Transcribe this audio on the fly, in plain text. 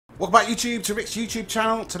Welcome back YouTube to Rick's YouTube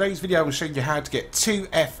channel. Today's video I'm going to show you how to get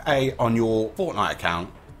 2FA on your Fortnite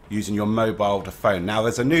account using your mobile phone. Now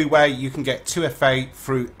there's a new way you can get 2FA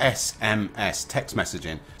through SMS, text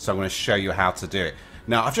messaging. So I'm going to show you how to do it.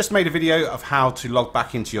 Now I've just made a video of how to log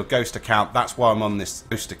back into your Ghost account. That's why I'm on this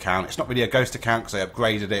Ghost account. It's not really a Ghost account because I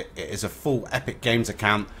upgraded it. It is a full Epic Games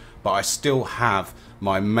account, but I still have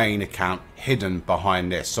my main account hidden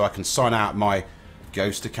behind this. So I can sign out my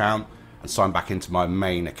Ghost account and sign back into my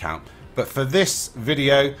main account. But for this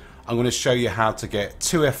video I'm going to show you how to get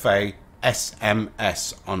 2FA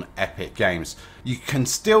SMS on Epic Games. You can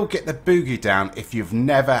still get the boogie down if you've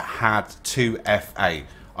never had 2FA.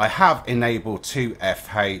 I have enabled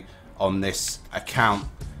 2FA on this account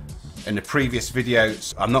in the previous video,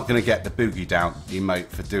 so I'm not going to get the boogie down emote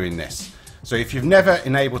for doing this. So if you've never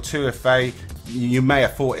enabled 2FA, you may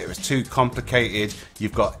have thought it was too complicated.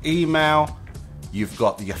 You've got email, you've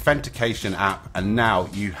got the authentication app, and now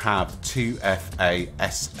you have 2FA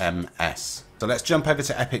SMS. So let's jump over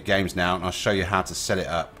to Epic Games now and I'll show you how to set it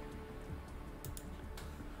up.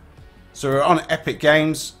 So we're on Epic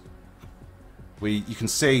Games. You can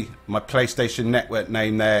see my PlayStation Network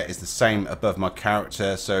name there is the same above my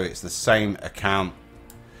character, so it's the same account.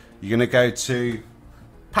 You're going to go to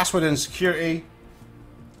password and security,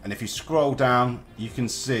 and if you scroll down you can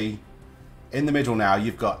see in the middle now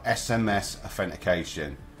you've got SMS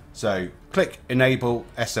authentication. So click enable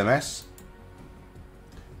SMS,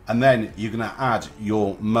 and then you're going to add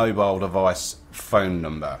your mobile device phone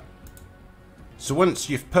number. So once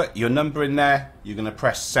you've put your number in there, you're going to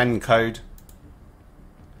press send code,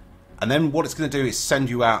 and then what it's going to do is send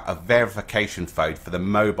you out a verification code for the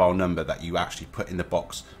mobile number that you actually put in the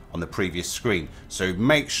box on the previous screen. So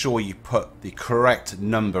make sure you put the correct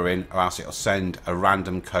number in, or else it'll send a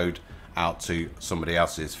random code out to somebody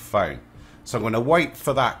else's phone. So I'm going to wait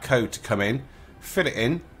for that code to come in, fill it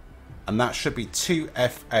in, and that should be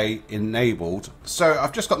 2FA enabled. So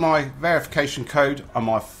I've just got my verification code on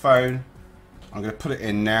my phone. I'm going to put it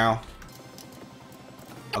in now.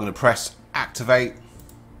 I'm going to press activate,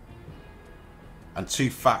 and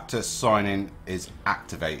two-factor sign-in is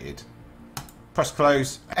activated. Press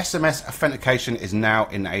close. SMS authentication is now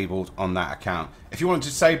enabled on that account. If you want to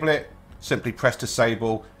disable it, simply press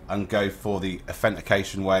disable and go for the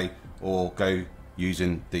authentication way, or go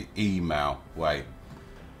using the email way.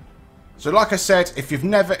 So like I said, if you've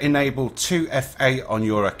never enabled 2FA on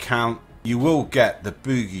your account, you will get the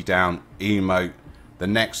boogie down emote the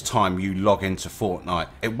next time you log into Fortnite.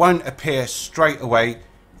 It won't appear straight away.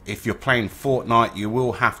 If you're playing Fortnite, you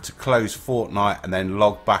will have to close Fortnite and then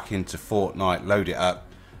log back into Fortnite, load it up,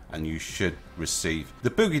 and you should receive the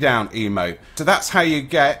boogie down emote. So that's how you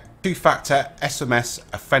get two-factor SMS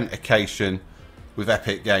authentication with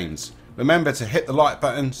Epic Games. Remember to hit the like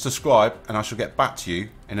button, subscribe, and I shall get back to you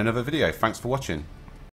in another video. Thanks for watching.